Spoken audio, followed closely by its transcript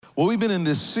Well, we've been in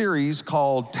this series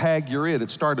called Tag You're It. It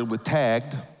started with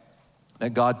tagged,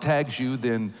 that God tags you,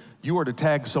 then you are to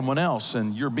tag someone else,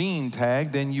 and you're being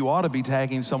tagged, and you ought to be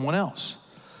tagging someone else.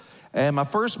 And my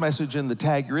first message in the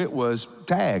Tag You're It was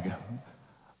tag.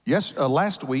 Yes,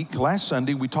 last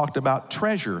Sunday, we talked about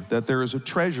treasure, that there is a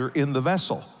treasure in the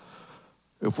vessel.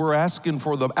 If we're asking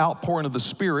for the outpouring of the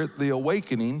Spirit, the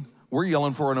awakening, we're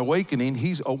yelling for an awakening,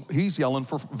 he's yelling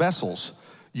for vessels.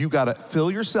 You got to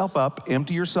fill yourself up,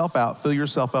 empty yourself out, fill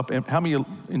yourself up. How many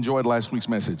enjoyed last week's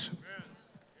message?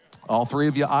 All three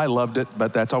of you, I loved it,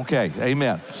 but that's okay.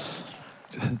 Amen.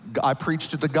 I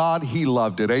preached it to God, he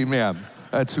loved it. Amen.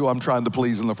 That's who I'm trying to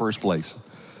please in the first place.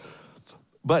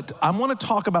 But I want to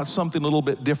talk about something a little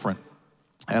bit different.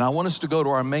 And I want us to go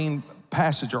to our main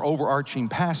passage, our overarching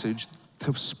passage,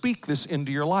 to speak this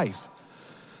into your life.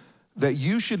 That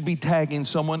you should be tagging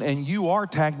someone, and you are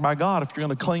tagged by God if you're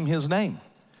going to claim his name.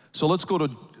 So let's go to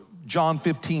John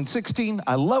 15:16.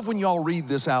 I love when y'all read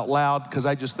this out loud because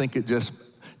I just think it just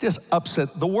upsets,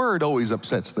 the word always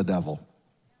upsets the devil.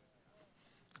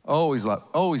 Always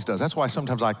does. That's why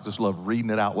sometimes I just love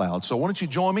reading it out loud. So why don't you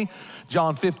join me?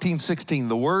 John 15:16,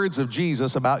 the words of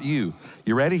Jesus about you.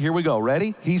 You ready? Here we go.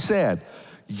 Ready? He said,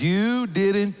 "You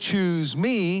didn't choose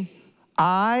me,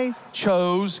 I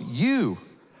chose you.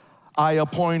 I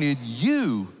appointed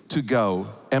you to go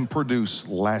and produce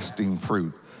lasting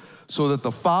fruit, so that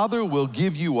the Father will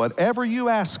give you whatever you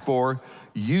ask for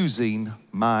using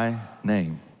my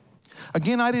name."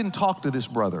 Again, I didn't talk to this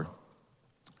brother,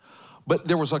 but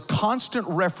there was a constant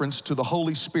reference to the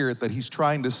Holy Spirit that he's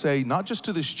trying to say, not just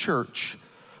to this church,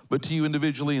 but to you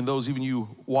individually and those even you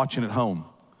watching at home.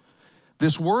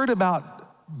 This word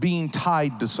about being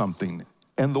tied to something,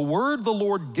 and the word the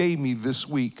Lord gave me this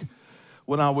week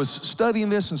when I was studying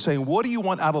this and saying, what do you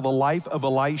want out of the life of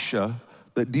Elisha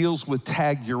that deals with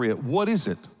Tag You're It? What is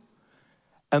it?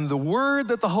 And the word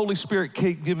that the Holy Spirit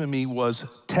kept giving me was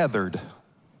tethered.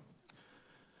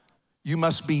 You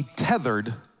must be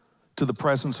tethered to the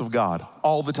presence of God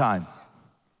all the time.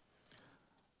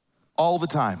 All the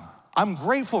time. I'm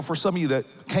grateful for some of you that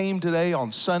came today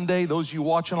on Sunday, those of you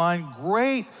watching online.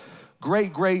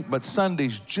 Great, but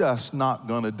Sunday's just not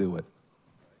gonna do it.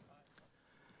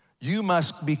 You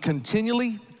must be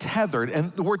continually tethered,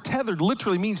 and the word tethered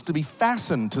literally means to be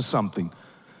fastened to something,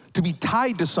 to be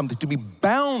tied to something, to be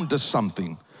bound to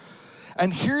something.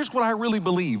 And here's what I really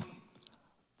believe.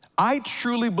 I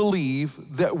truly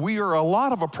believe that we are a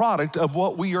lot of a product of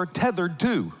what we are tethered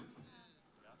to,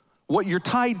 what you're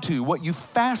tied to, what you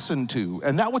fasten to.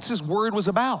 And that's what this word was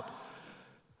about,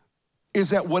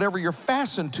 is that whatever you're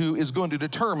fastened to is going to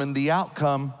determine the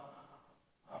outcome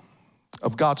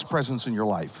of God's presence in your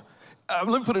life. Let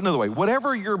me put it another way.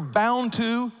 Whatever you're bound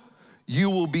to, you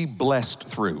will be blessed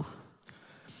through.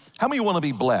 How many want to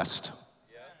be blessed?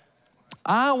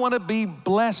 I want to be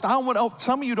blessed.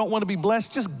 Some of you don't want to be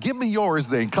blessed. Just give me yours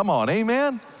then. Come on,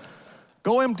 amen?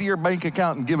 Go empty your bank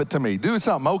account and give it to me. Do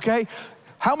something, okay?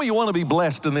 How many want to be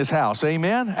blessed in this house,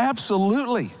 amen?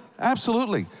 Absolutely.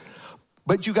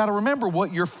 But you got to remember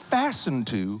what you're fastened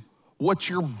to, what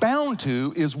you're bound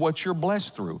to is what you're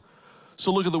blessed through.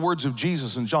 So look at the words of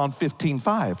Jesus in John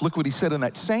 15:5. Look what he said in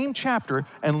that same chapter,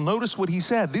 and notice what he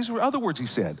said. These were other words he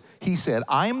said. He said,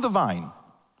 "I am the vine,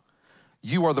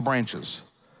 you are the branches.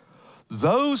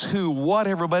 Those who," what,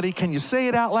 everybody? Can you say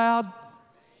it out loud?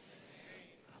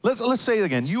 Let's say it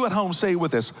again. You at home, say it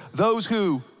with us. "Those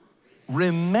who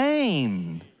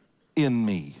remain in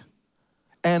me,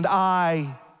 and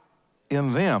I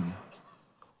in them,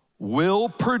 will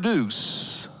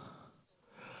produce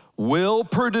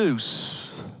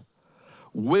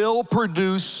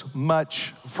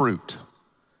much fruit."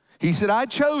 He said, "I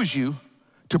chose you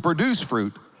to produce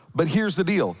fruit, but here's the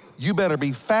deal. You better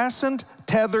be fastened,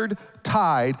 tethered,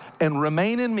 tied, and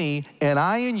remain in me, and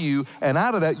I in you, and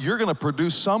out of that, you're gonna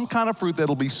produce some kind of fruit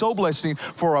that'll be so blessing,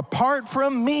 for apart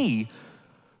from me,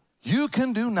 you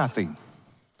can do nothing."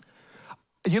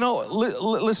 You know,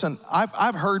 listen,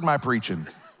 I've heard my preaching,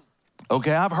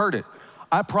 okay? I've heard it.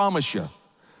 I promise you,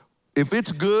 if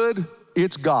it's good,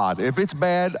 it's God. If it's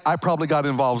bad, I probably got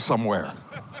involved somewhere.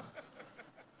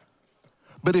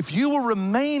 But if you will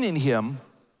remain in him,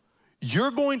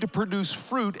 you're going to produce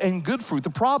fruit, and good fruit. The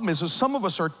problem is some of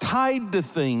us are tied to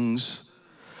things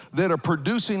that are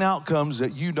producing outcomes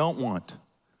that you don't want.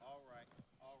 All right.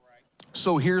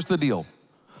 So here's the deal.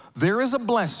 There is a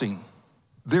blessing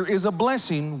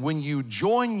when you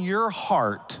join your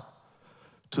heart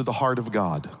to the heart of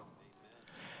God.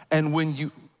 And when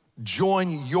you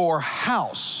join your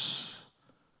house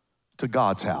to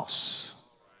God's house.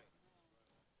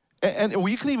 And well,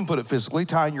 you can even put it physically,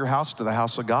 tying your house to the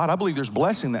house of God. I believe there's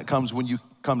blessing that comes when you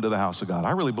come to the house of God.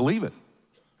 I really believe it.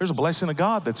 There's a blessing of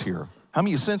God that's here. How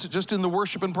many of you sense it just in the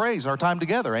worship and praise, our time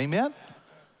together, amen?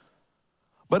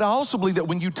 But I also believe that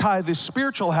when you tie this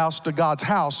spiritual house to God's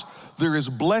house, there is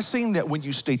blessing that when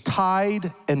you stay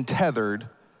tied and tethered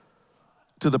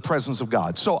to the presence of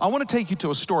God. So I want to take you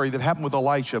to a story that happened with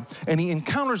Elisha, and he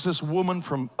encounters this woman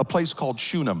from a place called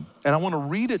Shunem. And I want to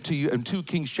read it to you in 2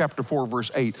 Kings chapter 4,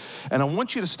 verse 8. And I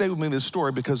want you to stay with me in this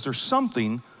story because there's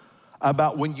something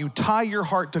about when you tie your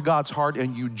heart to God's heart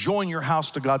and you join your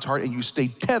house to God's heart and you stay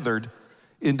tethered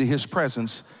into his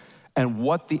presence, and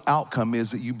what the outcome is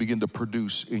that you begin to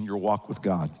produce in your walk with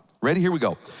God. Ready? Here we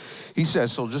go. He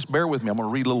says, so just bear with me. I'm going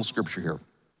to read a little scripture here.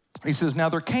 He says, now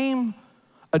there came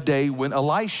a day when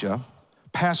Elisha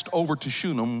passed over to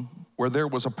Shunem, where there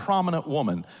was a prominent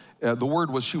woman. The word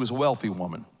was she was a wealthy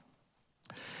woman.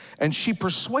 And she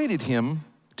persuaded him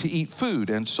to eat food.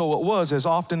 And so it was, as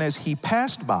often as he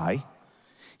passed by,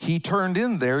 he turned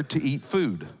in there to eat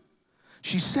food.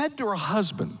 She said to her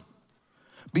husband,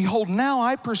 behold, now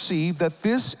I perceive that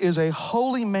this is a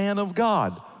holy man of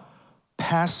God,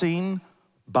 passing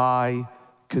by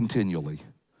continually.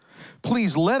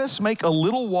 Please let us make a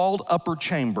little walled upper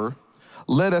chamber.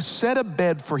 Let us set a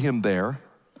bed for him there,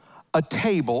 a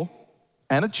table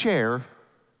and a chair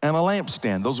and a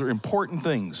lampstand. Those are important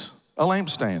things, a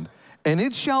lampstand. And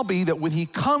it shall be that when he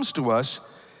comes to us,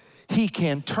 he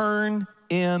can turn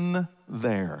in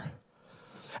there.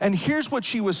 And here's what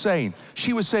she was saying.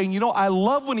 She was saying, you know, I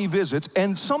love when he visits,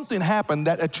 and something happened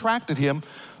that attracted him,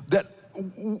 that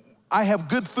I have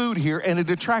good food here, and it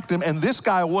attracted him, and this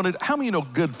guy wanted, how many of you know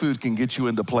good food can get you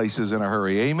into places in a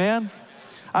hurry, amen?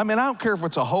 I mean, I don't care if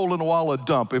it's a hole in the wall, a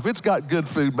dump. If it's got good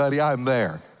food, buddy, I'm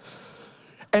there.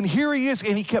 And here he is,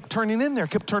 and he kept turning in there,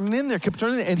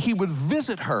 and he would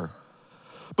visit her.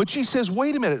 But she says,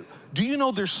 wait a minute, do you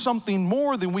know there's something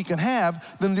more than we can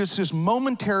have than this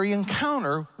momentary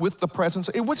encounter with the presence?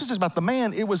 It wasn't just about the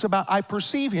man, it was about, I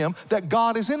perceive him, that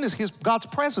God is in this, God's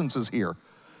presence is here.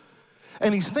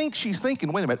 And she's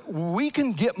thinking, wait a minute, we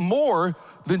can get more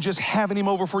than just having him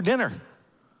over for dinner.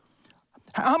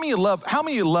 How many of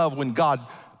you love when God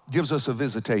gives us a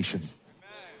visitation?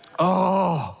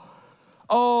 Oh,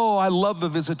 I love the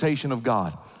visitation of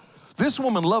God. This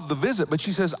woman loved the visit, but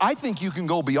she says, I think you can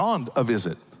go beyond a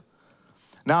visit.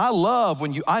 Now, I love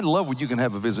when you can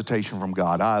have a visitation from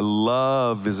God. I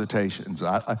love visitations.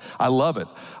 I love it.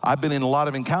 I've been in a lot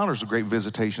of encounters of great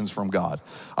visitations from God.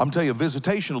 I'm telling you, a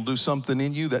visitation will do something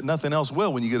in you that nothing else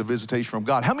will when you get a visitation from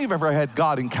God. How many have ever had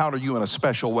God encounter you in a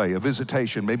special way? A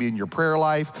visitation, maybe in your prayer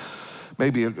life,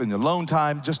 maybe in your alone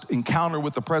time, just encounter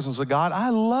with the presence of God. I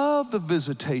love the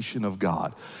visitation of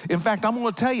God. In fact, I'm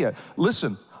going to tell you,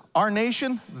 listen, our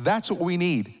nation, that's what we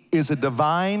need, is a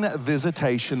divine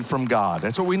visitation from God.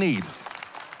 That's what we need.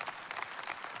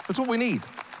 That's what we need.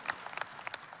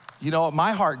 You know,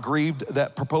 my heart grieved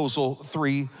that Proposal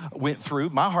 3 went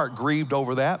through. My heart grieved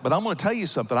over that. But I'm going to tell you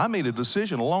something. I made a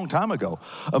decision a long time ago.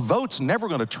 A vote's never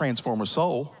going to transform a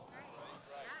soul.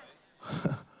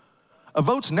 A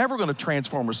vote's never going to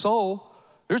transform a soul.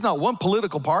 There's not one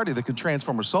political party that can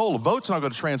transform a soul. A vote's not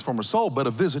going to transform a soul, but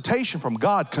a visitation from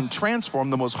God can transform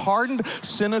the most hardened,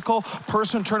 cynical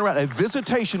person. Turn around. A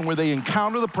visitation where they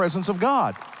encounter the presence of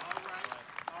God.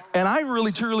 And I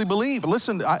really, truly believe,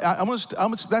 listen,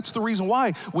 that's the reason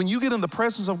why when you get in the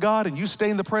presence of God and you stay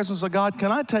in the presence of God,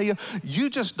 can I tell you, you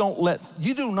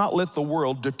do not let the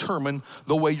world determine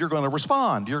the way you're going to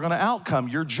respond. You're going to outcome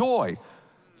your joy.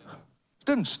 It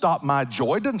didn't stop my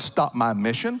joy. It didn't stop my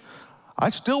mission. I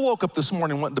still woke up this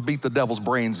morning wanting to beat the devil's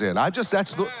brains in. I just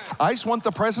want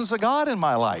the presence of God in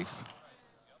my life.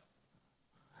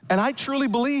 And I truly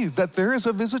believe that there is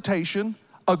a visitation,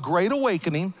 a great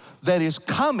awakening that is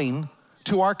coming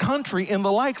to our country in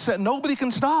the likes that nobody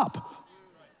can stop,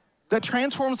 that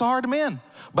transforms the heart of men.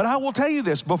 But I will tell you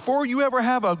this, before you ever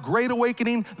have a great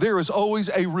awakening, there is always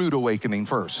a rude awakening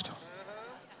first.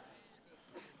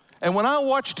 And when I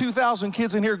watch 2,000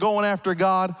 kids in here going after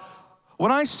God,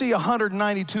 when I see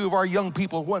 192 of our young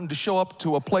people wanting to show up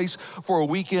to a place for a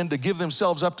weekend to give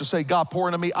themselves up to say, God, pour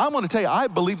into me, I'm going to tell you, I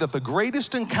believe that the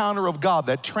greatest encounter of God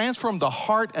that transformed the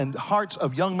heart and hearts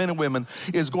of young men and women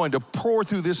is going to pour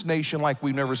through this nation like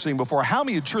we've never seen before. How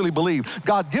many of you truly believe,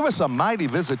 God, give us a mighty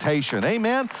visitation?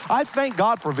 Amen? I thank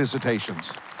God for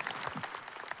visitations.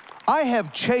 I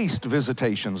have chased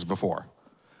visitations before.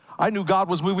 I knew God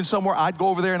was moving somewhere. I'd go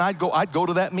over there and I'd go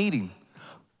to that meeting.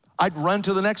 I'd run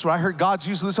to the next one. I heard God's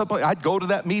using this up. I'd go to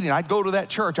that meeting. I'd go to that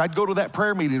church. I'd go to that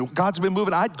prayer meeting. God's been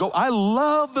moving. I'd go. I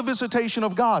love the visitation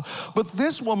of God. But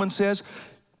this woman says,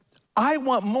 I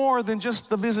want more than just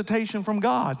the visitation from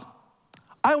God.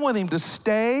 I want him to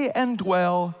stay and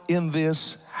dwell in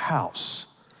this house.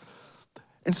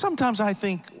 And sometimes I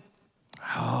think,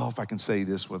 oh, if I can say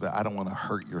this without, I don't want to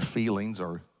hurt your feelings,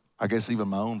 or I guess even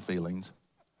my own feelings.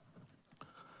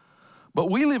 But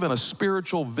we live in a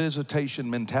spiritual visitation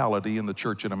mentality in the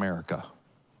church in America.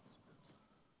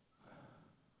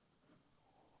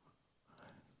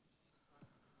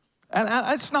 And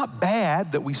it's not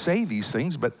bad that we say these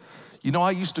things, but you know,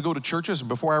 I used to go to churches, and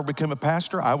before I became a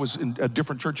pastor, I was in a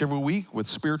different church every week with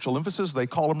spiritual emphasis. They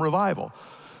call them revival.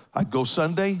 I'd go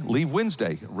Sunday, leave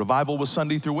Wednesday. Revival was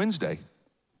Sunday through Wednesday.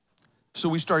 So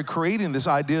we started creating this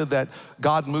idea that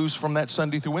God moves from that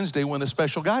Sunday through Wednesday when a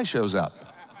special guy shows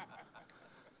up.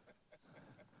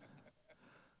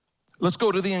 Let's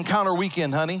go to the encounter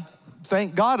weekend, honey.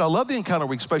 Thank God, I love the encounter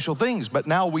week, special things, but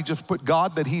now we just put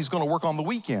God that he's gonna work on the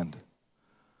weekend,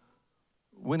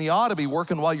 when he ought to be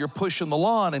working while you're pushing the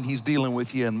lawn and he's dealing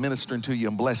with you and ministering to you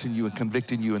and blessing you and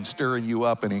convicting you and stirring you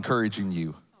up and encouraging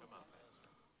you.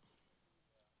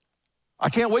 I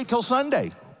can't wait till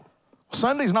Sunday.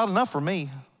 Sunday's not enough for me.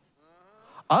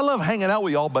 I love hanging out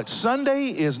with y'all, but Sunday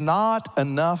is not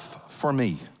enough for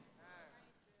me.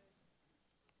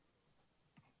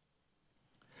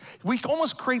 We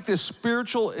almost create this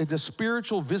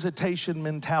spiritual visitation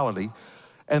mentality.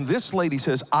 And this lady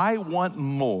says, I want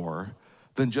more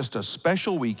than just a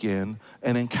special weekend,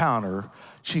 an encounter.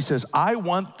 She says, I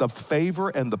want the favor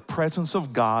and the presence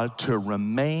of God to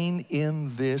remain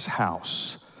in this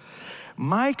house.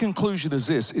 My conclusion is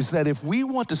this, is that if we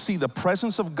want to see the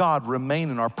presence of God remain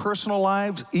in our personal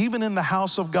lives, even in the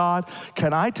house of God,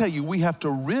 can I tell you, we have to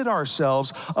rid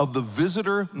ourselves of the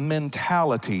visitor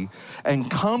mentality and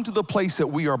come to the place that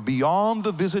we are beyond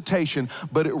the visitation.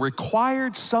 But it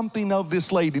required something of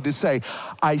this lady to say,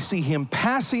 I see him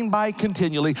passing by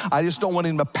continually. I just don't want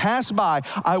him to pass by.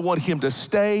 I want him to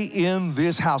stay in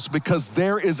this house, because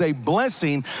there is a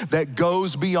blessing that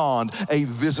goes beyond a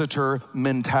visitor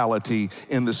mentality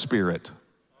in the spirit.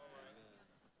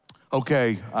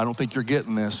 Okay, I don't think you're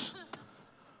getting this.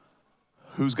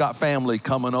 Who's got family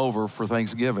coming over for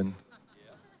Thanksgiving?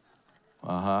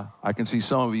 I can see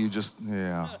some of you just,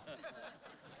 yeah.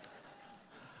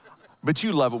 But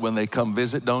you love it when they come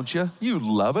visit, don't you? You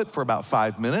love it for about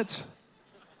 5 minutes.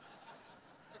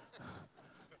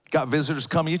 Got visitors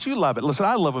coming, you love it. Listen,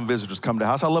 I love when visitors come to the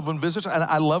house. I love when visitors, and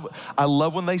I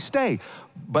love when they stay.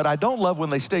 But I don't love when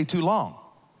they stay too long.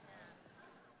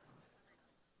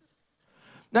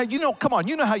 Now, you know, come on,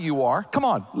 you know how you are. Come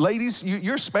on, ladies,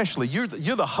 you're especially, you're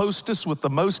the hostess with the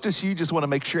mostest. You just want to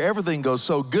make sure everything goes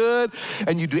so good,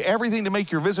 and you do everything to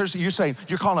make your visitors,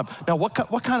 you're calling up, now what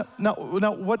kind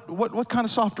of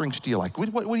soft drinks do you like?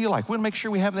 What do you like? We want to make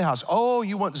sure we have in the house. Oh,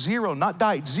 you want zero, not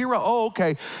diet, zero. Oh,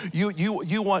 okay.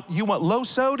 You want low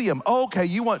sodium. Oh, okay.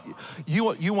 You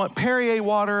want Perrier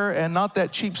water and not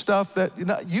that cheap stuff that,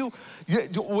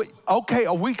 okay,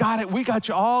 we got it. We got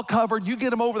you all covered. You get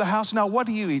them over the house. Now, what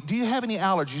do you eat? Do you have any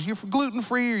allergies? You're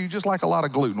gluten-free, or you just like a lot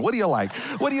of gluten? What do you like?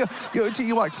 What do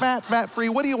you like fat-free?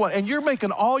 What do you want? And you're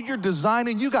making all your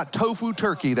designing. You got tofu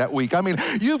turkey that week. I mean,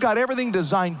 you've got everything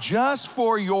designed just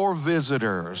for your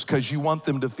visitors because you want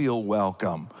them to feel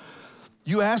welcome.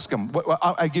 You ask them,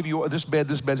 I give you this bed,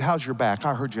 how's your back?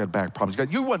 I heard you had back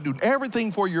problems. You want to do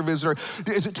everything for your visitor.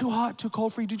 Is it too hot, too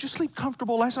cold for you? Did you sleep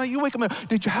comfortable last night? You wake up,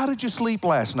 how did you sleep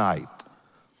last night?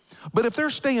 But if they're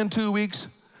staying 2 weeks,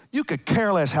 you could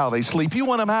care less how they sleep. You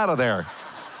want them out of there.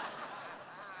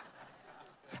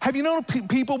 Have you known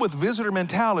people with visitor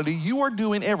mentality? You are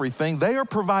doing everything. They are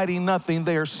providing nothing.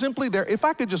 They are simply there. If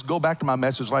I could just go back to my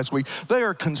message last week, they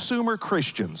are consumer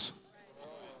Christians.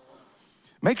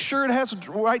 Make sure it has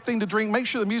the right thing to drink. Make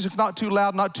sure the music's not too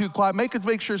loud, not too quiet.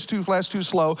 Make sure it's too fast, too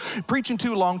slow. Preaching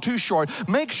too long, too short.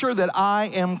 Make sure that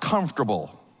I am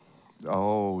comfortable.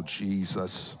 Oh,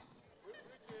 Jesus.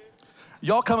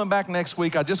 Y'all coming back next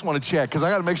week? I just want to check, because I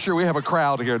got to make sure we have a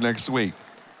crowd here next week.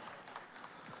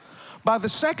 By the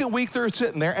second week, they're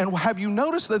sitting there, and have you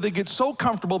noticed that they get so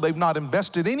comfortable, they've not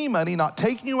invested any money, not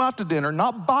taken you out to dinner,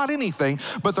 not bought anything,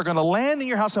 but they're gonna land in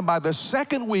your house, and by the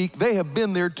second week, they have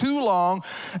been there too long,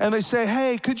 and they say,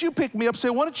 hey, could you pick me up? Say,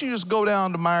 why don't you just go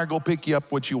down to Meijer, go pick you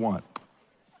up what you want?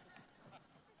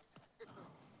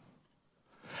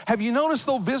 Have you noticed,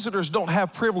 though, visitors don't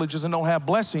have privileges and don't have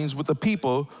blessings with the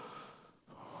people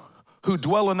who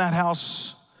dwell in that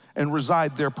house and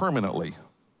reside there permanently?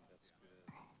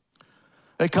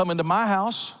 They come into my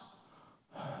house.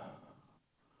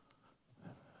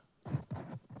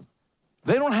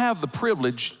 They don't have the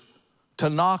privilege to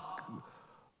knock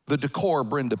the decor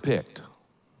Brenda picked.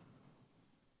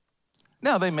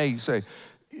 Now they may say,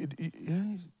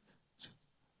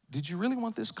 did you really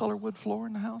want this color wood floor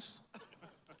in the house?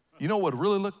 You know what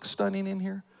really looks stunning in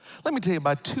here? Let me tell you,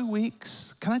 by 2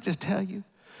 weeks, can I just tell you,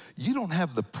 you don't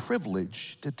have the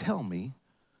privilege to tell me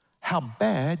how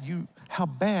bad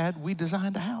we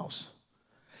designed a house.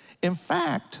 In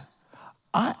fact,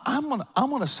 I'm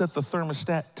gonna set the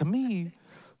thermostat to me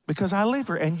because I live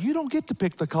here, and you don't get to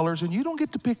pick the colors and you don't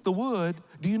get to pick the wood.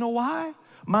 Do you know why?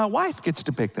 My wife gets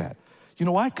to pick that. You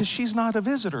know why? Because she's not a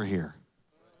visitor here.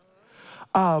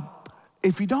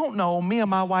 If you don't know, me and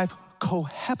my wife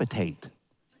cohabitate.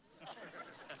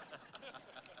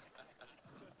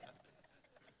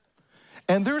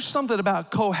 And there's something about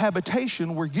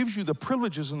cohabitation where it gives you the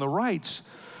privileges and the rights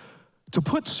to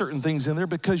put certain things in there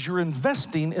because you're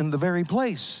investing in the very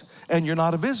place and you're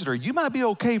not a visitor. You might be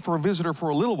okay for a visitor for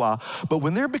a little while, but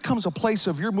when there becomes a place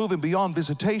of you're moving beyond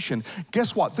visitation,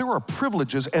 guess what? There are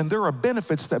privileges and there are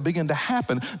benefits that begin to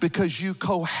happen because you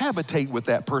cohabitate with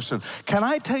that person. Can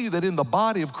I tell you that in the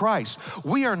body of Christ,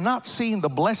 we are not seeing the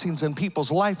blessings in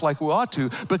people's life like we ought to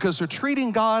because they're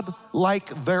treating God like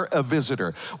they're a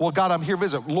visitor. Well, God, I'm here to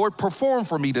visit. Lord, perform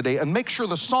for me today and make sure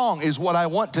the song is what I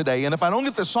want today. And if I don't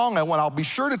get the song I want, I'll be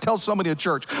sure to tell somebody at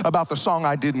church about the song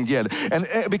I didn't get. And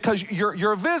because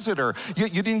you're a visitor, you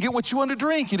didn't get what you wanted to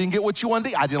drink, you didn't get what you wanted to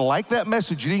eat. I didn't like that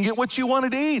message. You didn't get what you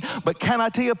wanted to eat. But can I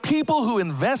tell you, people who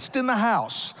invest in the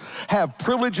house have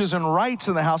privileges and rights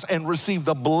in the house and receive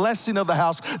the blessing of the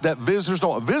house that visitors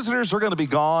don't. Visitors are going to be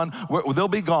gone. They'll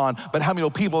be gone. But how many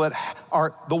people that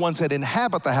are the ones that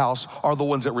inhabit the house are the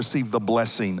ones that receive the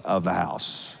blessing of the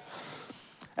house?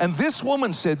 And this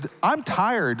woman said, I'm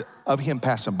tired of him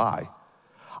passing by.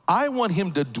 I want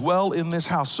him to dwell in this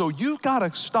house. So you've got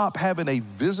to stop having a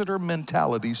visitor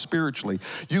mentality spiritually.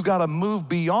 You've got to move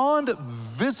beyond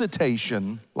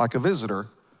visitation like a visitor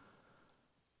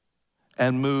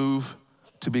and move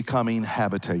to becoming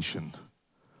habitation.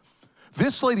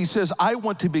 This lady says, I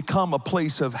want to become a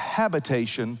place of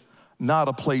habitation, not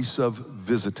a place of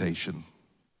visitation.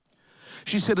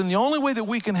 She said, and the only way that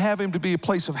we can have him to be a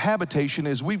place of habitation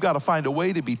is we've got to find a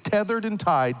way to be tethered and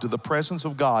tied to the presence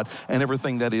of God, and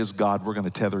everything that is God, we're going to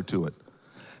tether to it.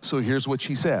 So here's what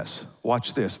she says.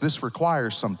 Watch this. This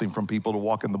requires something from people to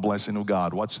walk in the blessing of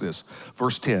God. Watch this.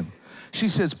 Verse 10. She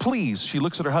says, please, she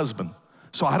looks at her husband.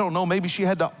 So I don't know, maybe she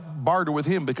had to barter with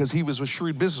him because he was a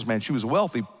shrewd businessman. She was a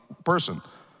wealthy person.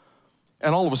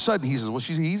 And all of a sudden he says, well,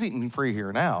 he's eating free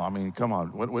here now. I mean, come on,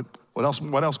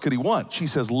 what else could he want? She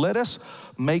says, let us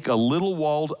make a little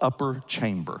walled upper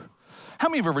chamber. How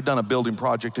many have ever done a building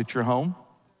project at your home?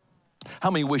 How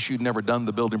many wish you'd never done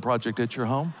the building project at your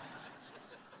home?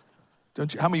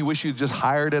 Don't you? How many wish you'd just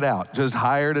hired it out? Just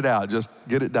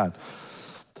get it done.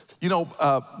 You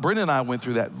know, Brenda and I went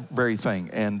through that very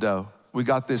thing, and we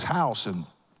got this house, and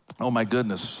oh my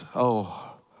goodness,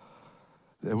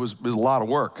 it was a lot of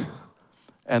work.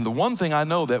 And the one thing I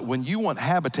know that when you want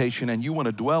habitation and you want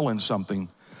to dwell in something,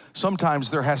 sometimes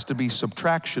there has to be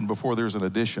subtraction before there's an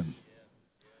addition.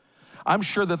 I'm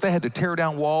sure that they had to tear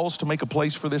down walls to make a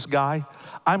place for this guy.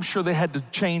 I'm sure they had to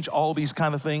change all these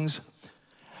kind of things.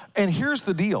 And here's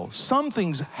the deal. Some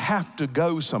things have to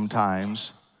go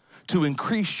sometimes to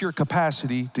increase your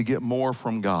capacity to get more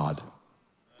from God.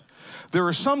 There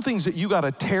are some things that you got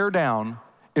to tear down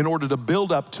in order to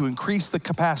build up to increase the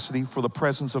capacity for the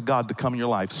presence of God to come in your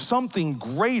life. Something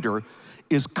greater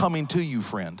is coming to you,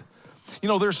 friend. You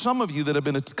know, there's some of you that have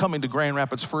been coming to Grand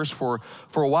Rapids First for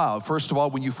a while. First of all,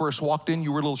 when you first walked in,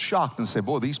 you were a little shocked and said,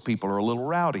 boy, these people are a little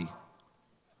rowdy.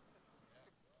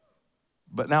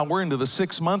 But now we're into the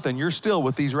 6th month and you're still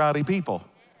with these rowdy people.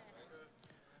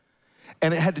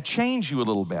 And it had to change you a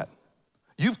little bit.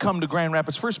 You've come to Grand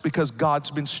Rapids First because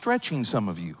God's been stretching some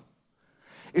of you.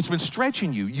 It's been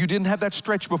stretching you. You didn't have that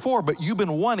stretch before, but you've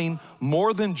been wanting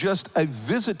more than just a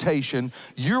visitation.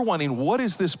 You're wanting, what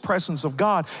is this presence of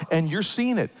God? And you're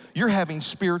seeing it. You're having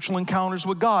spiritual encounters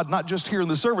with God, not just here in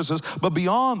the services, but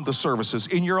beyond the services,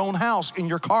 in your own house, in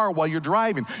your car while you're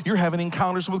driving. You're having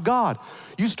encounters with God.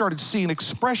 You started seeing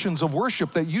expressions of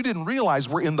worship that you didn't realize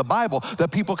were in the Bible,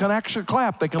 that people can actually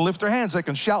clap, they can lift their hands, they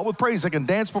can shout with praise, they can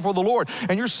dance before the Lord.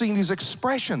 And you're seeing these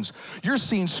expressions. You're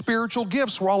seeing spiritual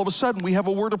gifts where all of a sudden we have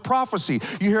a word of prophecy.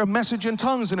 You hear a message in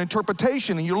tongues and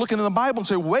interpretation, and you're looking in the Bible and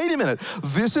say, wait a minute,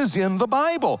 this is in the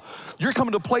Bible. You're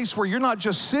coming to a place where you're not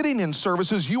just sitting in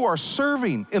services, you are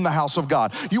serving in the house of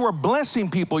God. You are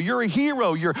blessing people. You're a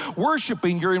hero. You're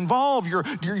worshiping. You're involved.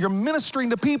 You're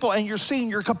ministering to people, and you're seeing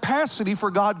your capacity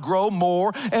for God grow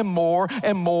more and more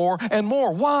and more and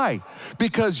more. Why?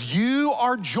 Because you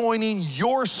are joining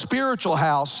your spiritual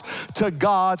house to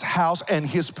God's house, and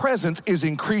His presence is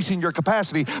increasing your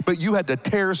capacity, but you had to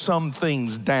tear some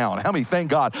things down. How many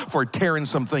thank God for tearing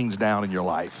some things down in your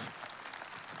life?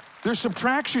 There's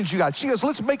subtractions you got. She goes,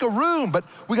 let's make a room, but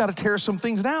we got to tear some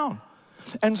things down.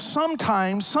 And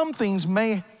sometimes some things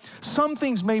may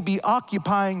be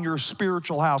occupying your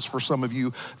spiritual house for some of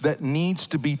you that needs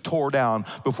to be tore down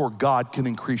before God can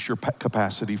increase your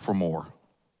capacity for more.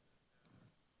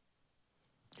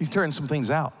 He's tearing some things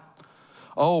out.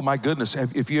 Oh my goodness,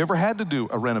 if you ever had to do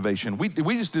a renovation, we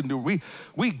just didn't do it.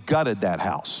 We gutted that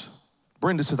house.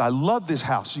 Brenda says, I love this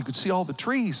house. You could see all the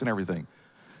trees and everything.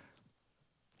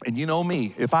 And you know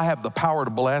me, if I have the power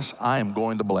to bless, I am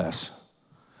going to bless.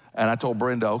 And I told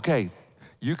Brenda, okay,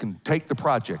 you can take the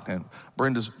project. And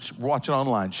Brenda's watching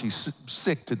online. She's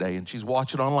sick today, and she's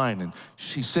watching online, and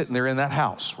she's sitting there in that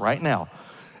house right now.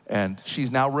 And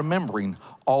she's now remembering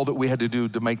all that we had to do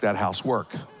to make that house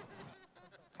work.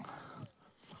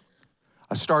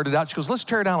 I started out, she goes, let's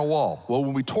tear down a wall. Well,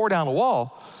 when we tore down a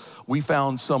wall, we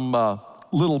found some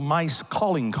little mice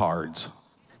calling cards.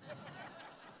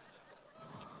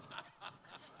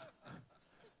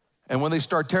 And when they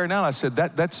start tearing down, I said,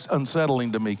 that's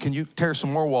unsettling to me. Can you tear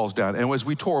some more walls down? And as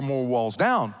we tore more walls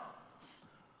down,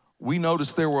 we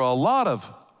noticed there were a lot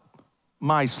of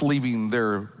mice leaving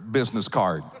their business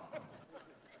card.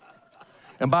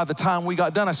 And by the time we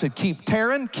got done, I said, keep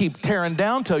tearing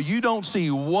down till you don't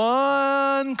see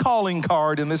one calling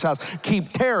card in this house.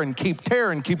 Keep tearing.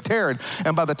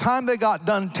 And by the time they got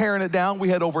done tearing it down, we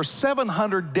had over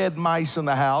 700 dead mice in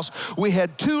the house. We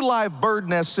had 2 live bird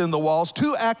nests in the walls,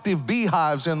 2 active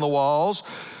beehives in the walls.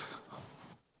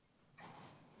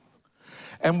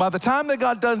 And by the time they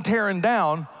got done tearing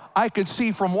down, I could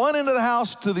see from one end of the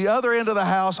house to the other end of the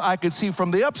house. I could see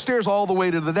from the upstairs all the way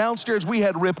to the downstairs. We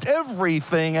had ripped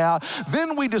everything out.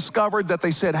 Then we discovered that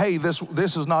they said, hey, this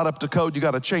is not up to code. You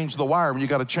got to change the wiring. You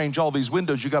got to change all these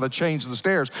windows. You got to change the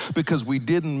stairs because we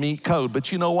didn't meet code.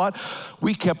 But you know what?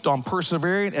 We kept on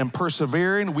persevering and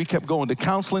persevering. We kept going to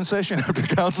counseling session after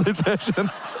counseling session.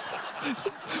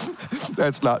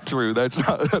 That's not true. That's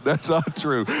not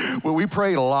true. Well, we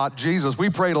prayed a lot. Jesus, we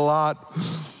prayed a lot.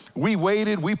 We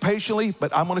waited, we patiently,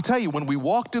 but I'm gonna tell you, when we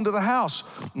walked into the house,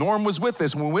 Norm was with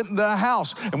us, and we went into the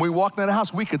house, and we walked into the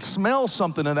house, we could smell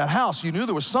something in that house. You knew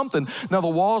there was something. Now, the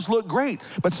walls looked great,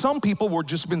 but some people were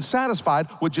just been satisfied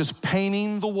with just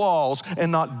painting the walls and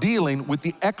not dealing with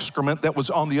the excrement that was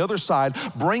on the other side,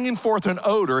 bringing forth an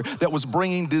odor that was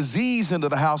bringing disease into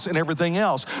the house and everything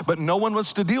else. But no one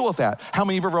wants to deal with that. How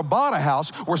many of you have ever bought a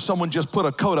house where someone just put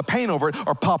a coat of paint over it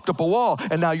or popped up a wall,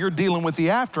 and now you're dealing with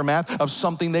the aftermath of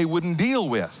something they wouldn't deal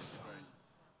with?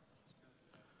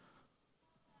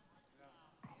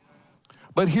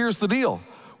 But here's the deal.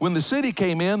 When the city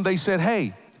came in, they said,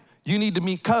 hey, you need to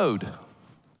meet code.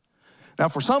 Now,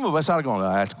 for some of us, I'd go, no,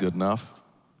 that's good enough.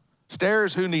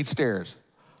 Stairs, who needs stairs?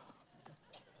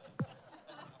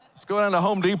 Let's go down to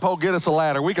Home Depot, get us a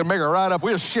ladder. We can make it right up.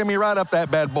 We'll shimmy right up that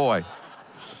bad boy.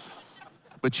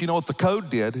 But you know what the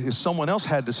code did is someone else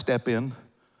had to step in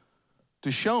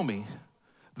to show me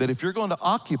that if you're going to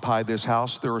occupy this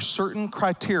house, there are certain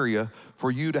criteria for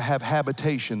you to have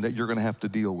habitation that you're going to have to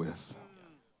deal with.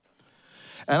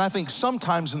 And I think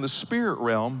sometimes in the spirit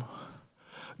realm,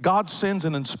 God sends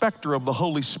an inspector of the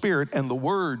Holy Spirit and the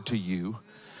Word to you,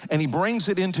 and He brings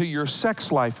it into your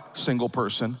sex life, single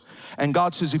person. And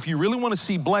God says, if you really want to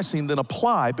see blessing, then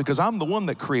apply, because I'm the one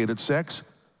that created sex.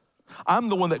 I'm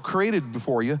the one that created it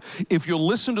before you. If you'll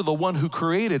listen to the one who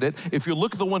created it, if you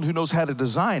look at the one who knows how to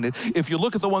design it, if you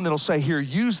look at the one that'll say, here,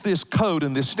 use this code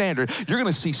and this standard, you're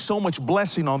gonna see so much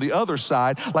blessing on the other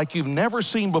side like you've never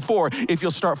seen before if you'll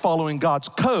start following God's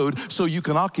code so you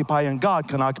can occupy and God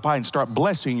can occupy and start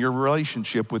blessing your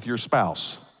relationship with your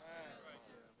spouse.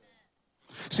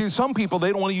 See, some people,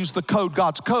 they don't want to use the code,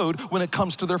 God's code, when it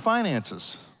comes to their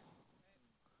finances.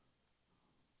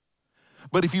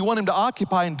 But if you want Him to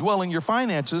occupy and dwell in your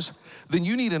finances, then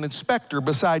you need an inspector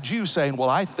besides you saying, well,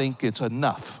 I think it's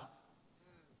enough.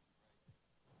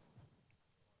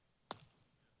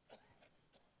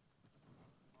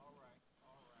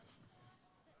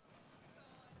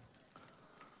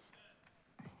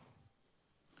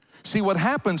 See, what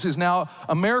happens is now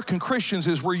American Christians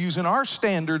is we're using our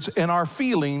standards and our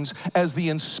feelings as the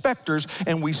inspectors,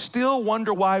 and we still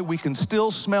wonder why we can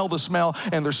still smell the smell,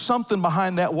 and there's something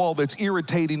behind that wall that's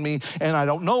irritating me, and I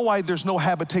don't know why there's no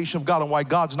habitation of God and why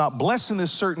God's not blessing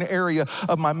this certain area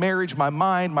of my marriage, my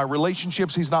mind, my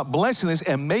relationships. He's not blessing this,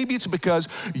 and maybe it's because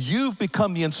you've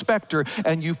become the inspector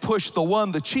and you've pushed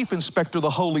the chief inspector, the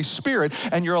Holy Spirit,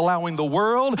 and you're allowing the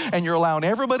world and you're allowing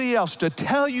everybody else to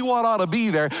tell you what ought to be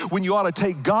there when you ought to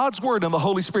take God's word and the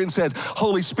Holy Spirit and said,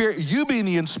 Holy Spirit, you being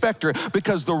the inspector,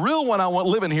 because the real one I want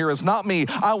living here is not me.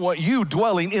 I want you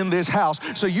dwelling in this house.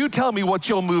 So you tell me what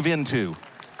you'll move into.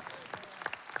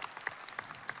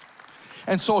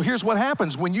 And so here's what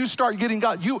happens. When you start getting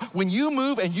God, when you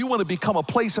move and you want to become a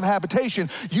place of habitation,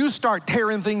 you start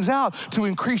tearing things out to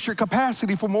increase your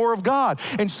capacity for more of God.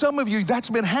 And some of you, that's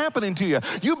been happening to you.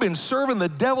 You've been serving the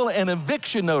devil an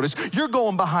eviction notice. You're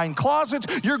going behind closets.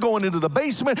 You're going into the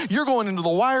basement. You're going into the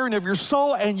wiring of your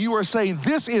soul, and you are saying,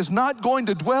 this is not going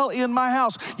to dwell in my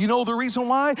house. You know the reason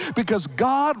why? Because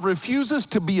God refuses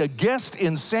to be a guest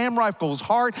in Sam Reifko's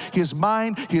heart, his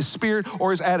mind, his spirit,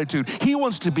 or his attitude. He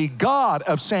wants to be God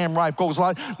of Sam Reifko's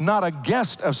life, not a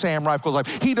guest of Sam Reifko's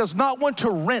life. He does not want to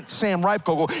rent Sam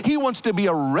Reifko. He wants to be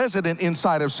a resident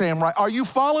inside of Sam Reifko. Are you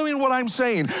following what I'm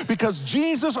saying? Because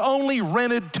Jesus only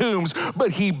rented tombs, but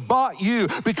he bought you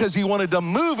because he wanted to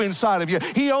move inside of you.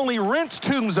 He only rents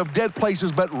tombs of dead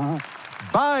places, but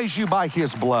buys you by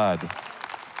his blood.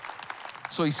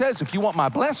 So he says, if you want my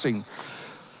blessing,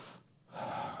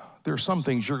 there are some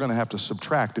things you're going to have to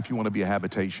subtract if you want to be a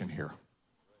habitation here.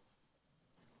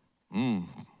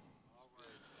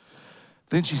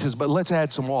 Then she says, but let's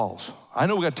add some walls. I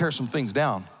know we got to tear some things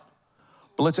down,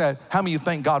 but let's add. How many of you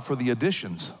thank God for the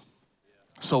additions?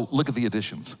 So look at the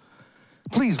additions.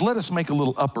 Please let us make a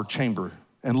little upper chamber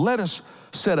and let us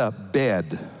set a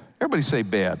bed. Everybody say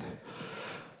bed.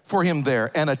 For him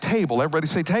there, and a table. Everybody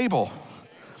say table.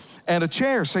 And a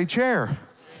chair, say chair.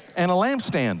 And a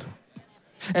lampstand.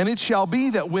 And it shall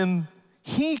be that when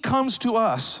he comes to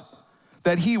us,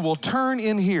 that he will turn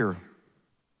in here.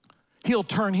 He'll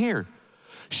turn here.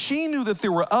 She knew that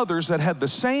there were others that had the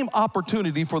same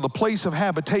opportunity for the place of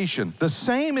habitation, the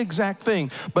same exact thing,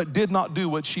 but did not do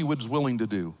what she was willing to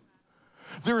do.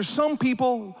 There are some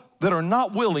people that are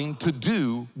not willing to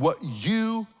do what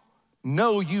you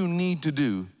know you need to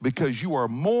do because you are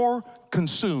more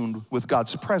consumed with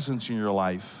God's presence in your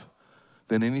life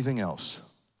than anything else.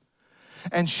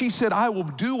 And she said, I will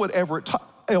do whatever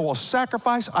I will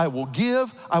sacrifice, I will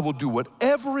give, I will do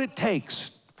whatever it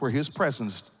takes for his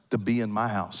presence to be in my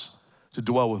house, to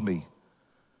dwell with me.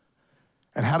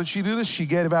 And how did she do this? She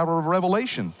gave out of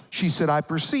revelation. She said, I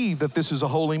perceive that this is a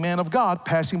holy man of God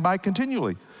passing by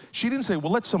continually. She didn't say,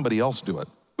 well, let somebody else do it.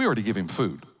 We already give him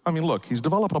food. I mean, look, he's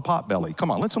developing a pot belly. Come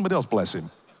on, let somebody else bless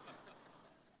him.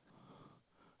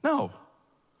 No.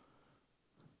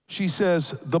 She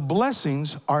says, the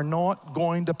blessings are not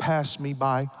going to pass me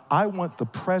by. I want the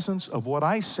presence of what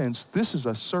I sense. This is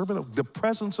a servant of the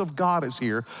presence of God is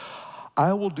here.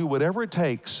 I will do whatever it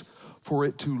takes for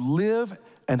it to live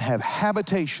and have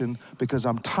habitation because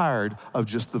I'm tired of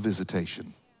just the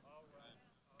visitation.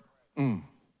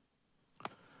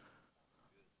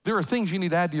 There are things you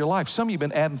need to add to your life. Some of you have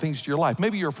been adding things to your life.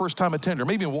 Maybe you're a first-time attender.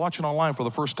 Maybe you're watching online for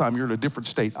the first time. You're in a different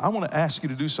state. I want to ask you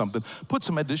to do something. Put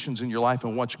some additions in your life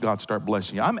and watch God start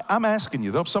blessing you. I'm asking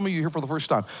you, though, some of you here for the first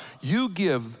time, you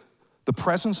give the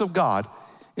presence of God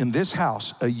in this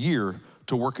house a year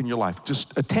to work in your life.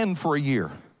 Just attend for a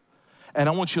year. And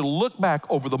I want you to look back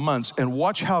over the months and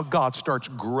watch how God starts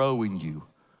growing you.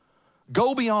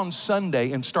 Go beyond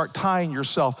Sunday and start tying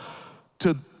yourself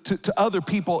to other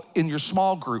people in your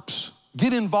small groups.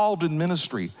 Get involved in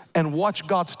ministry and watch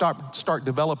God start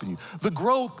developing you. The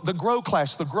grow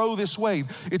class, the Grow This Way,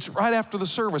 it's right after the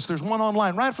service. There's one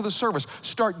online right after the service.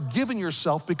 Start giving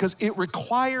yourself because it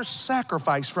requires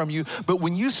sacrifice from you. But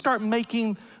when you start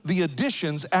making the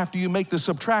additions after you make the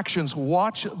subtractions,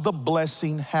 watch the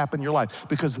blessing happen in your life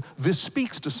because this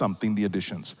speaks to something, the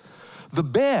additions. The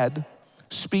bed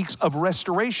speaks of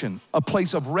restoration, a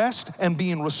place of rest and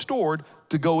being restored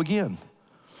to go again.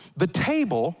 The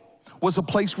table was a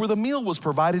place where the meal was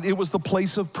provided. It was the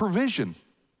place of provision.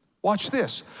 Watch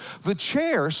this. The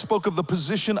chair spoke of the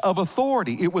position of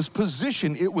authority. It was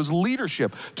position, it was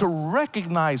leadership, to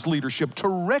recognize leadership,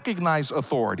 to recognize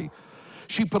authority.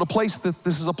 She put a place that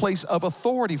this is a place of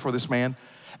authority for this man.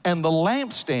 And the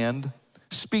lampstand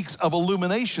speaks of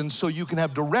illumination so you can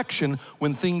have direction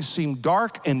when things seem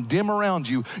dark and dim around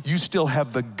you. You still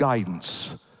have the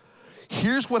guidance.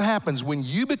 Here's what happens when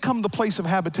you become the place of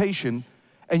habitation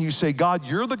and you say, God,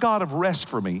 you're the God of rest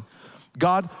for me.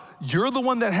 God, you're the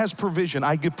one that has provision.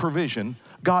 I give provision.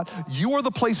 God, you are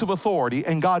the place of authority.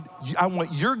 And God, I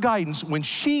want your guidance. When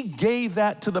she gave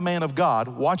that to the man of God,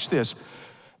 watch this.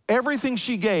 Everything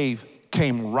she gave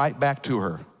came right back to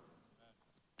her.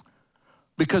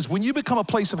 Because when you become a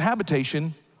place of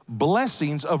habitation,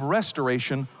 blessings of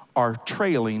restoration are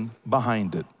trailing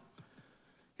behind it.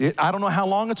 I don't know how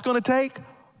long it's going to take,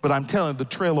 but I'm telling you, the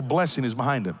trail of blessing is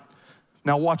behind it.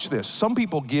 Now watch this. Some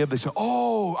people give, they say,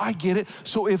 oh, I get it.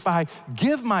 So if I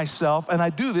give myself and I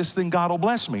do this, then God will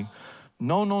bless me.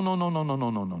 No.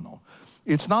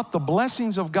 It's not the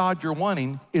blessings of God you're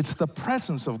wanting, it's the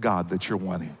presence of God that you're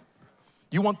wanting.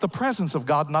 You want the presence of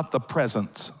God, not the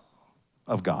presence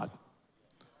of God.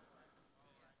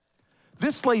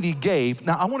 This lady gave.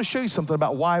 Now, I want to show you something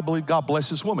about why I believe God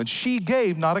blessed this woman. She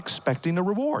gave not expecting a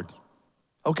reward,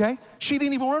 okay? She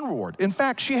didn't even want a reward. In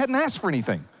fact, she hadn't asked for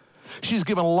anything. She's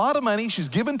given a lot of money. She's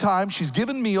given time. She's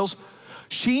given meals.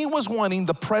 She was wanting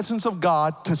the presence of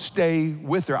God to stay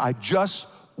with her. I just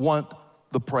want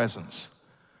the presence.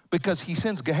 Because he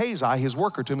sends Gehazi, his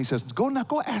worker, to him. He says,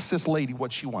 go ask this lady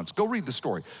what she wants. Go read the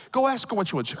story. Go ask her what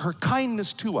she wants. Her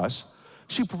kindness to us.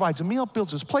 She provides a meal,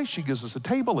 builds us a place. She gives us a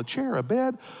table, a chair, a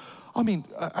bed. I mean,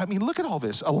 look at all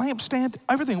this. A lampstand,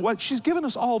 everything. What she's given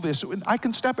us all this. I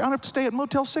can step. I don't have to stay at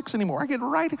Motel 6 anymore. I get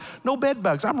right, no bed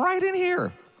bugs. I'm right in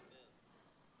here.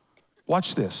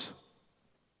 Watch this.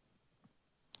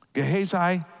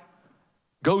 Gehazi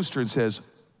goes to her and says,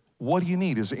 what do you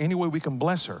need? Is there any way we can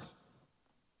bless her?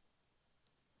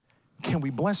 Can we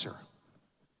bless her?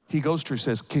 He goes to her and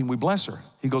says, can we bless her?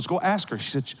 He goes, go ask her.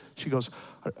 He goes,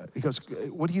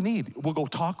 what do you need? We'll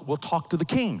talk to the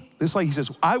king. This lady, he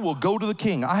says, I will go to the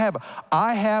king. I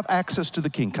have access to the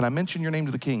king. Can I mention your name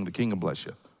to the king? The king will bless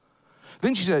you.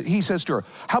 Then he says to her,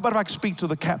 how about if I speak to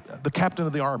the captain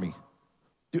of the army?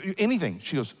 Anything.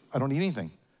 She goes, I don't need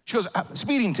anything. She goes,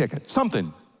 speeding ticket,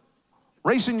 something.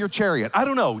 Racing your chariot. I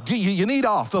don't know. You need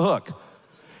off the hook.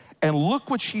 And look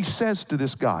what she says to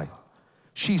this guy.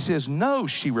 She says, no,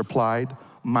 she replied,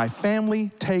 my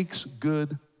family takes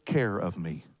good care of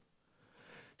me.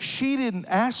 She didn't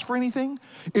ask for anything.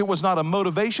 It was not a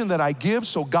motivation that I give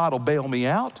so God will bail me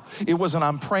out. It wasn't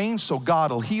I'm praying so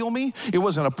God will heal me. It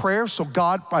wasn't a prayer so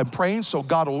I'm praying so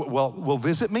God will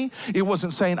visit me. It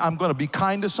wasn't saying I'm going to be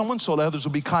kind to someone so others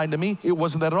will be kind to me. It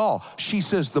wasn't that at all. She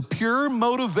says the pure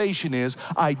motivation is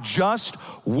I just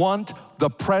want the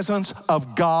presence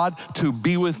of God to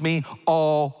be with me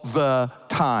all the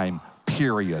time,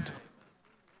 period.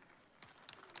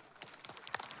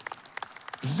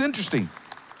 This is interesting.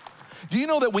 Do you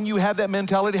know that when you have that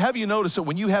mentality, have you noticed that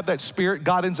when you have that spirit,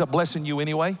 God ends up blessing you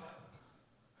anyway?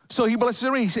 So he blesses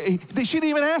her. She didn't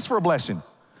even ask for a blessing.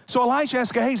 So Elijah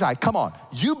asked Gehazi, come on,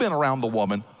 you've been around the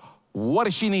woman. What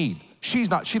does she need? She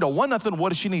don't want nothing. What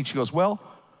does she need? She goes, well,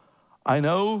 I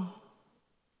know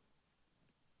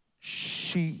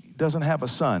she doesn't have a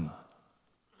son.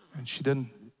 And she didn't,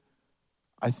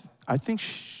 I think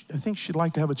she'd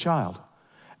like to have a child.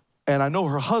 And I know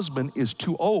her husband is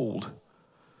too old.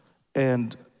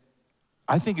 And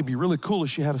I think it'd be really cool if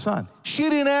she had a son. She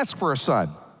didn't ask for a son.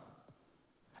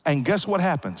 And guess what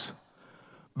happens?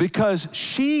 Because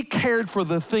she cared for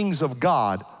the things of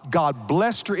God, God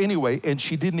blessed her anyway, and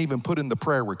she didn't even put in the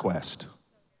prayer request.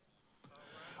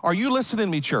 Are you listening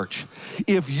to me, church?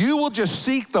 If you will just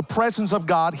seek the presence of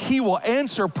God, he will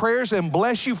answer prayers and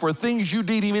bless you for things you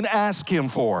didn't even ask him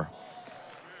for.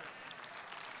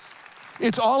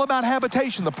 It's all about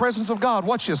habitation, the presence of God.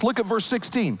 Watch this. Look at verse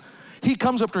 16. He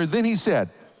comes up to her, then he said,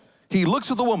 he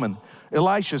looks at the woman.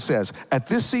 Elisha says, at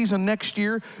this season next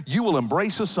year, you will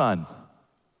embrace a son.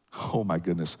 Oh my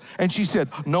goodness. And she said,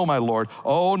 no, my Lord.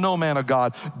 Oh, no, man of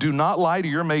God. Do not lie to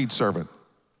your maidservant.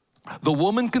 The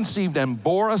woman conceived and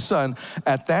bore a son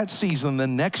at that season the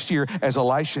next year, as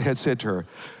Elisha had said to her.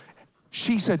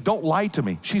 She said, don't lie to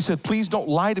me. She said, please don't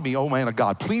lie to me, oh man of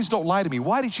God. Please don't lie to me.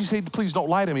 Why did she say, please don't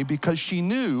lie to me? Because she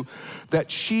knew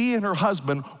that she and her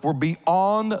husband were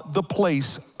beyond the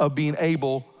place of being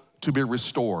able to be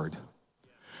restored.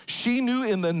 She knew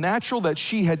in the natural that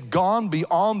she had gone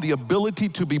beyond the ability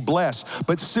to be blessed,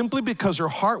 but simply because her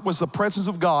heart was the presence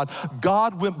of God,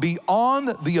 God went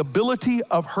beyond the ability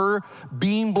of her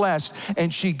being blessed,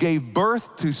 and she gave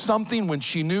birth to something when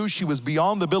she knew she was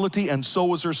beyond the ability, and so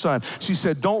was her son. She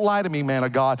said, don't lie to me, man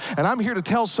of God. And I'm here to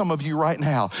tell some of you right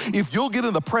now, if you'll get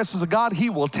in the presence of God, he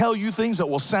will tell you things that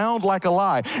will sound like a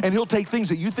lie, and he'll take things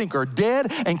that you think are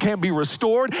dead and can't be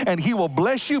restored, and he will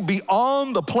bless you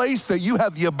beyond the place that you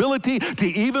have the ability to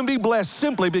even be blessed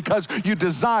simply because you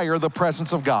desire the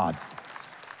presence of God.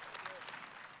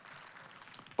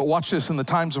 But watch this, in the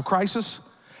times of crisis,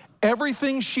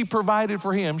 everything she provided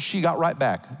for him, she got right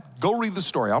back. Go read the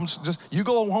story. You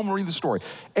go home and read the story.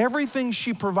 Everything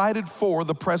she provided for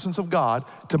the presence of God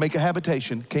to make a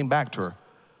habitation came back to her.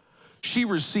 She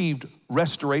received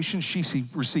restoration. She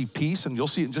received peace, and you'll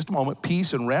see it in just a moment,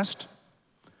 peace and rest.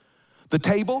 The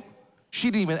table, she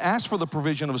didn't even ask for the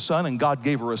provision of a son, and God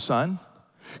gave her a son.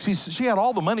 See, she had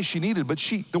all the money she needed, but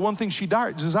the one thing she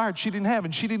desired, she didn't have,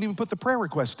 and she didn't even put the prayer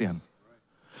request in.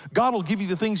 God will give you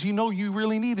the things you know you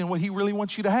really need and what he really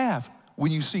wants you to have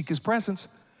when you seek his presence.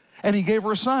 And he gave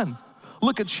her a son.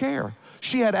 Look at Cher.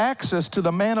 She had access to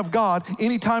the man of God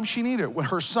anytime she needed it. When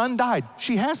her son died,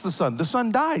 she has the son. The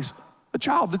son dies. The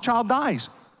child dies.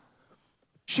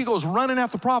 She goes running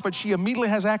after the prophet. She immediately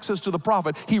has access to the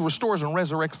prophet. He restores and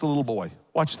resurrects the little boy.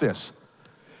 Watch this.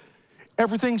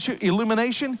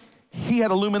 illumination. He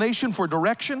had illumination for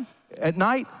direction at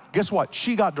night. Guess what?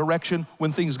 She got direction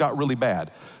when things got really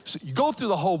bad. So you go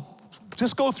through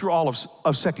just go through all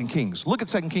of 2 Kings. Look at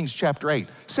 2 Kings chapter 8.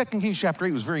 2 Kings chapter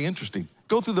 8 was very interesting.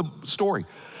 Go through the story.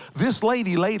 This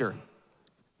lady later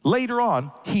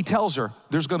on, he tells her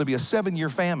there's going to be a 7-year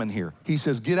famine here. He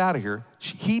says, get out of here.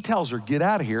 He tells her, get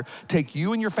out of here. Take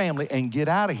you and your family and get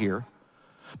out of here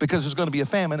because there's going to be a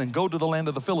famine, and go to the land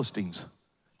of the Philistines.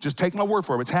 Just take my word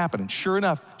for it, it's happening. Sure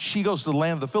enough, she goes to the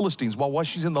land of the Philistines. While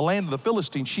she's in the land of the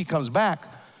Philistines, she comes back,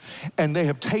 and they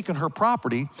have taken her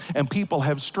property, and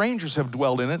strangers have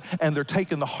dwelled in it, and they're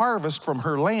taking the harvest from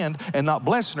her land and not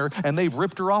blessing her, and they've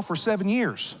ripped her off for 7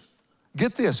 years.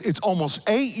 Get this, it's almost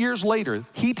 8 years later,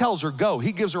 he tells her go.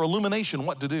 He gives her illumination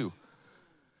what to do.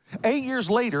 8 years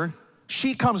later,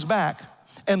 she comes back,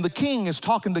 and the king is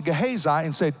talking to Gehazi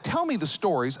and said, tell me the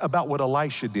stories about what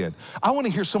Elisha did. I want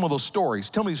to hear some of those stories.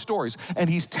 Tell me the stories. And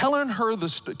he's telling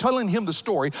him the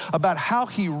story about how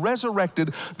he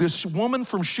resurrected this woman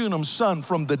from Shunem's son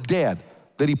from the dead,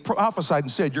 that he prophesied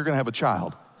and said, you're going to have a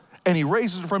child. And he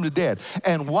raises her from the dead.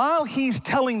 And while he's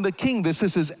telling the king this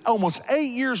is almost 8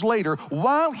 years later,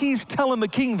 while he's telling the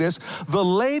king this, the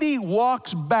lady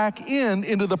walks back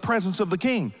into the presence of the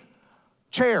king.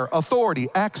 Chair, authority,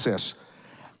 access.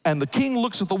 And the king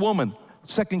looks at the woman,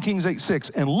 2 Kings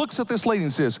 8:6, and looks at this lady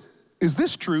and says, is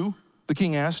this true? The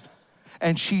king asked.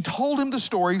 And she told him the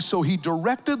story, so he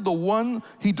directed one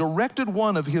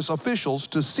of his officials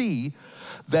to see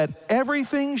that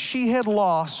everything she had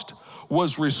lost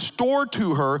was restored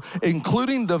to her,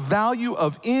 including the value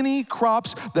of any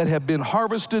crops that had been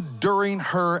harvested during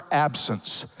her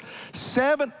absence.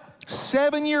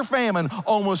 7-year famine,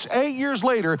 almost 8 years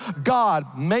later,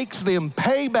 God makes them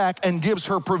pay back and gives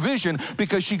her provision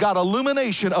because she got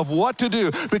illumination of what to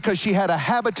do, because she had a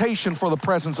habitation for the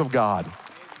presence of God.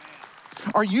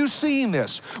 Are you seeing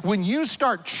this? When you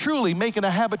start truly making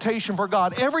a habitation for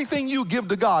God, everything you give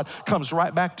to God comes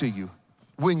right back to you.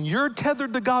 When you're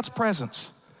tethered to God's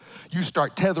presence, you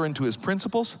start tethering to his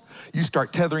principles, you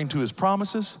start tethering to his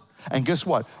promises, and guess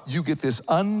what? You get this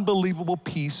unbelievable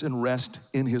peace and rest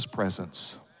in his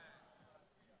presence.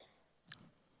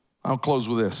 I'll close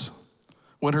with this.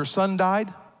 When her son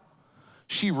died,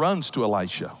 she runs to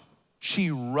Elisha. She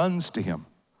runs to him.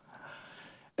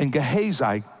 And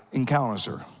Gehazi encounters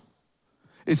her.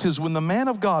 It says, when the man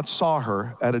of God saw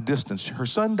her at a distance, her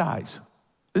son dies.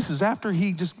 This is after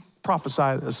he just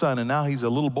prophesied a son, and now he's a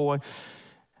little boy,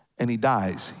 and he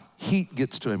dies. Heat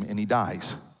gets to him, and he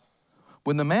dies.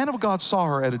 When the man of God saw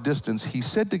her at a distance, he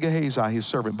said to Gehazi, his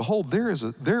servant, behold, there is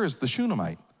the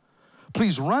Shunammite.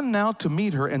 Please run now to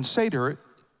meet her and say to her,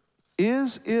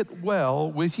 is it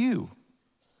well with you?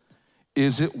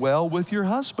 Is it well with your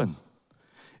husband?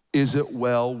 Is it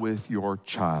well with your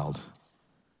child?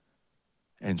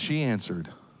 And she answered,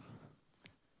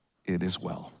 it is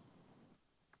well.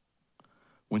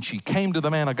 When she came to the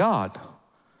man of God,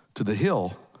 to the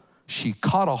hill, she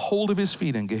caught a hold of his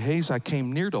feet, and Gehazi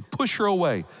came near to push her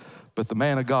away. But the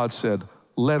man of God said,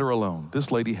 let her alone.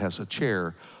 This lady has a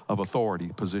chair of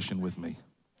authority positioned with me.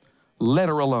 Let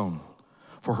her alone,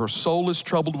 for her soul is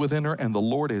troubled within her, and the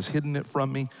Lord has hidden it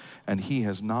from me, and he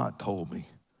has not told me.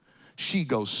 She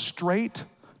goes straight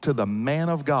to the man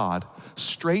of God,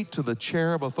 straight to the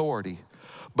chair of authority.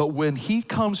 But when he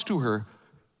comes to her,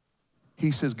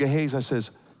 he says, Gehazi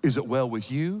says, is it well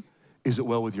with you? Is it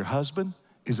well with your husband?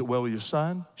 Is it well with your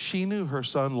son? She knew her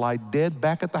son lay dead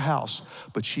back at the house,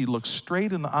 but she looks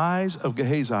straight in the eyes of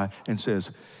Gehazi and says,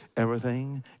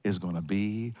 everything is going to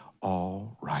be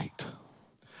all right.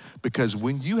 Because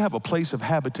when you have a place of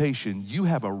habitation, you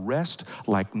have a rest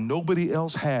like nobody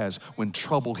else has when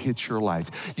trouble hits your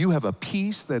life. You have a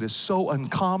peace that is so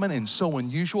uncommon and so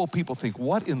unusual. People think,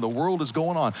 what in the world is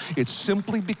going on? It's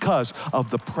simply because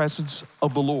of the presence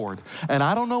of the Lord. And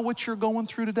I don't know what you're going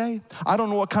through today. I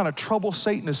don't know what kind of trouble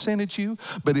Satan has sent at you,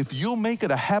 but if you'll make it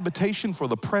a habitation for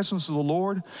the presence of the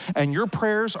Lord, and your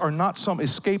prayers are not some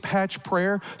escape hatch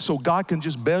prayer so God can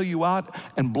just bail you out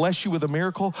and bless you with a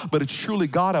miracle, but it's truly,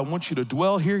 God, I want you to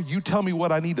dwell here. You tell me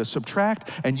what I need to subtract,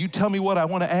 and you tell me what I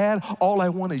want to add. All I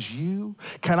want is you.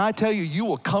 Can I tell you, you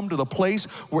will come to the place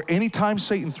where anytime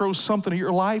Satan throws something in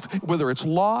your life, whether it's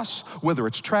loss, whether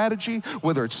it's tragedy,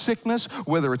 whether it's sickness,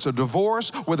 whether it's a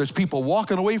divorce, whether it's people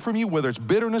walking away from you, whether it's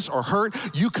bitterness or hurt,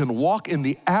 you can walk in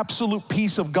the absolute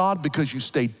peace of God because you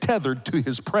stay tethered to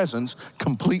his presence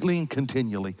completely and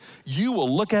continually. You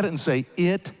will look at it and say,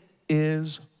 it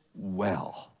is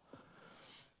well.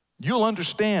 You'll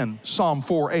understand Psalm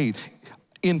 4:8.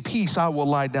 In peace I will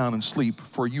lie down and sleep,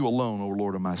 for you alone, O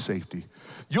Lord, are my safety.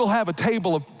 You'll have a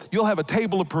table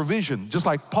of provision, just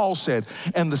like Paul said,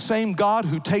 and the same God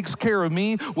who takes care of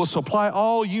me will supply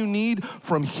all you need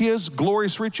from his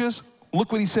glorious riches.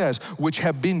 Look what he says, which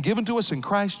have been given to us in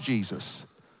Christ Jesus.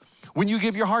 When you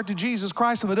give your heart to Jesus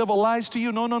Christ and the devil lies to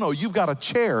you, no, you've got a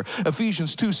chair.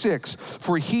 Ephesians 2:6,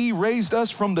 for he raised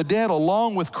us from the dead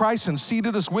along with Christ and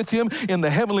seated us with him in the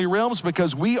heavenly realms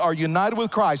because we are united with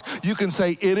Christ. You can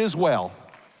say, it is well.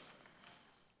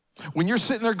 When you're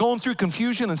sitting there going through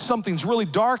confusion and something's really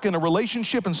dark in a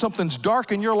relationship and something's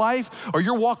dark in your life, or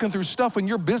you're walking through stuff in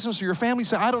your business or your family,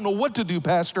 say, I don't know what to do,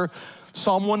 Pastor.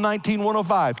 Psalm 119,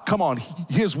 105, come on.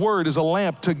 His word is a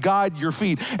lamp to guide your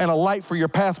feet and a light for your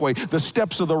pathway. The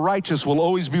steps of the righteous will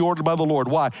always be ordered by the Lord.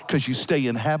 Why? Because you stay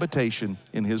in habitation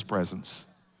in his presence.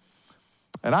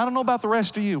 And I don't know about the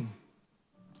rest of you,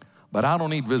 but I don't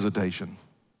need visitation.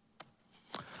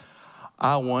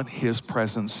 I want his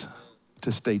presence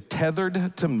to stay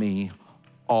tethered to me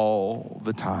all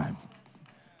the time.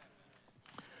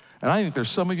 And I think there's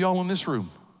some of y'all in this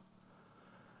room.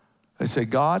 They say,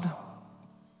 God,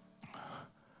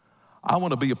 I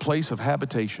want to be a place of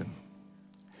habitation.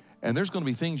 And there's going to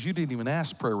be things you didn't even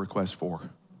ask prayer requests for,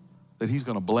 that he's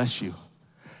going to bless you.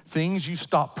 Things you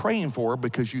stopped praying for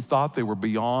because you thought they were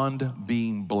beyond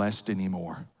being blessed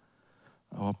anymore.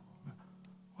 Oh,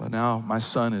 well, now my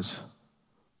son is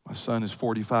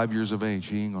 45 years of age.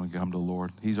 He ain't going to come to the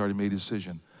Lord. He's already made a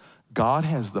decision. God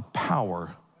has the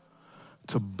power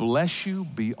to bless you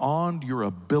beyond your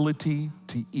ability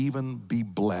to even be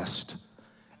blessed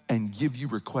and give you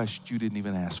requests you didn't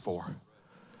even ask for.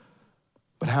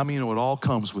 But how many know it all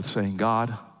comes with saying,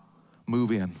 God,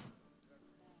 move in.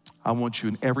 I want you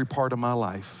in every part of my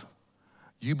life.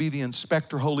 You be the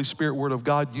inspector, Holy Spirit, Word of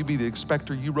God. You be the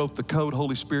inspector. You wrote the code,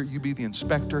 Holy Spirit. You be the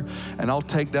inspector. And I'll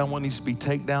take down what needs to be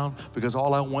taken down because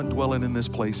all I want dwelling in this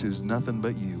place is nothing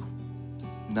but you.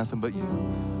 Nothing but you.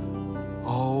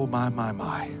 Oh, my.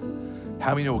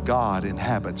 How many know God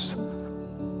inhabits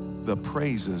the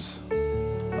praises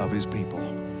of his people?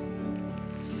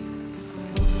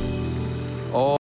 Oh.